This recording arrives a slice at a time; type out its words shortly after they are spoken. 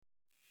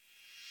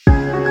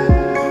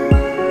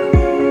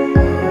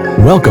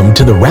Welcome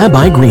to the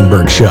Rabbi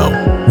Greenberg Show,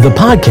 the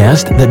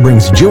podcast that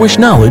brings Jewish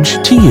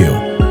knowledge to you.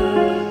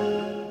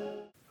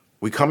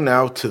 We come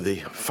now to the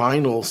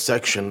final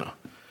section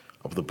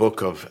of the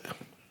book of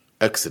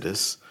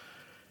Exodus.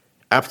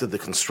 After the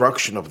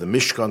construction of the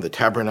Mishkan, the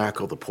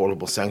tabernacle, the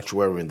portable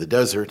sanctuary in the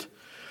desert,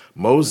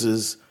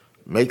 Moses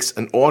makes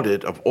an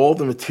audit of all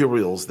the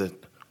materials that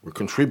were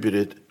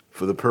contributed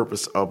for the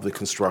purpose of the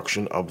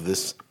construction of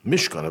this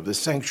Mishkan, of this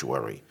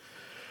sanctuary.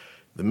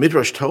 The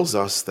Midrash tells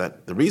us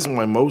that the reason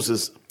why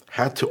Moses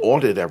had to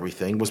audit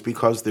everything was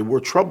because there were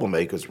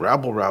troublemakers,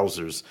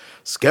 rabble-rousers,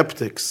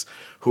 skeptics,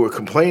 who were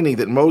complaining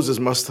that Moses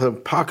must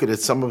have pocketed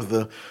some of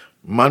the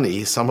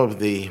money, some of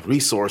the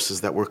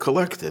resources that were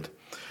collected.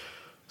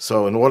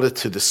 So in order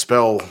to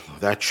dispel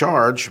that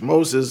charge,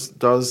 Moses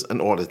does an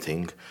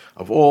auditing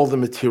of all the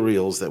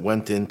materials that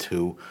went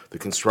into the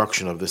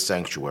construction of this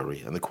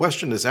sanctuary. And the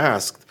question is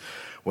asked,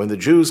 when the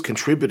Jews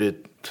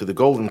contributed to the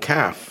golden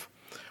calf,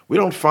 we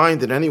don't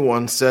find that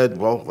anyone said,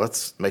 well,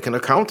 let's make an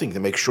accounting to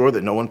make sure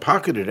that no one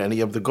pocketed any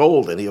of the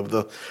gold, any of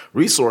the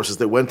resources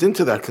that went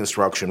into that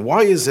construction.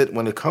 Why is it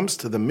when it comes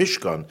to the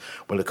Mishkan,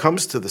 when it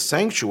comes to the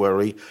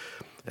sanctuary,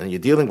 and you're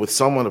dealing with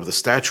someone of the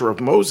stature of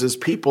Moses,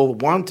 people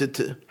wanted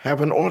to have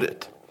an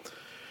audit?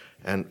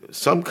 And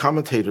some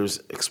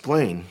commentators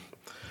explain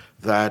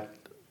that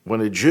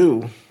when a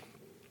Jew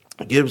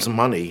gives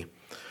money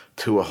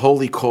to a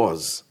holy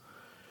cause,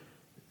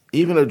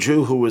 even a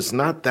Jew who is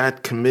not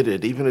that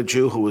committed, even a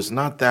Jew who is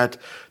not that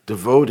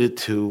devoted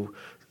to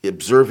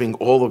observing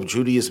all of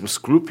Judaism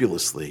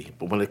scrupulously,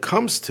 but when it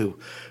comes to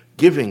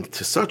giving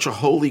to such a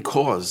holy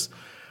cause,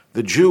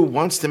 the Jew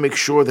wants to make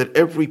sure that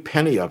every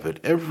penny of it,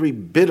 every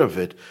bit of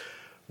it,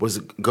 was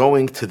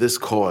going to this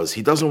cause.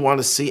 He doesn't want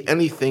to see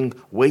anything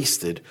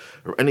wasted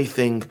or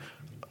anything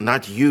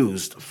not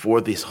used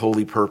for this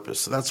holy purpose.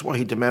 So that's why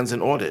he demands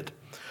an audit.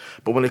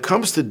 But when it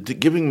comes to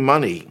giving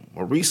money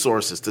or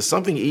resources to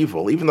something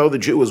evil, even though the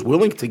Jew is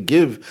willing to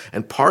give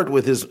and part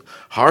with his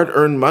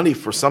hard-earned money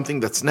for something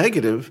that's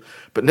negative,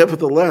 but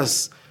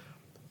nevertheless,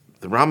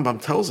 the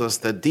Rambam tells us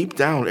that deep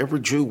down, every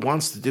Jew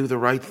wants to do the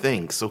right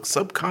thing. So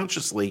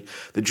subconsciously,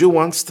 the Jew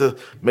wants to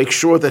make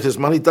sure that his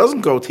money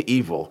doesn't go to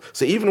evil.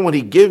 So even when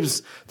he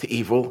gives to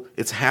evil,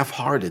 it's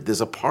half-hearted.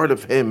 There's a part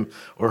of him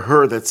or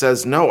her that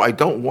says, no, I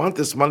don't want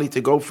this money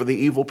to go for the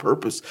evil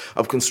purpose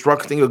of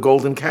constructing a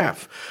golden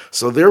calf.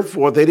 So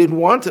therefore, they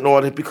didn't want an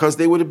audit because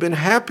they would have been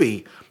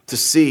happy to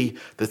see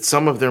that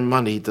some of their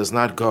money does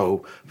not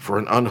go for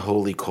an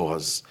unholy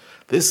cause.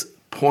 This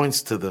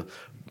points to the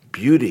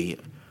beauty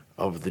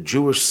of the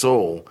Jewish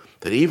soul,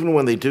 that even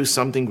when they do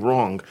something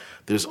wrong,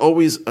 there's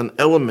always an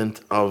element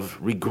of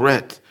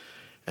regret,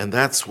 and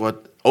that's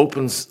what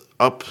opens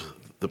up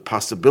the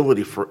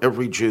possibility for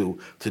every Jew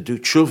to do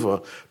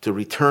tshuva, to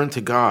return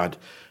to God.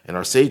 And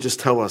our sages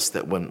tell us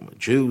that when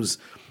Jews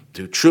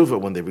do tshuva,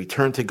 when they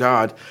return to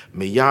God,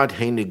 miyad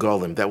hein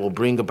nigolim, that will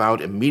bring about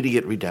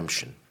immediate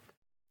redemption.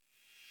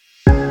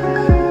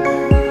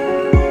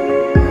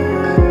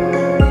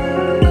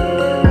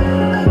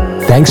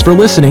 Thanks for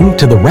listening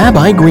to the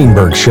Rabbi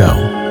Greenberg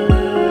Show.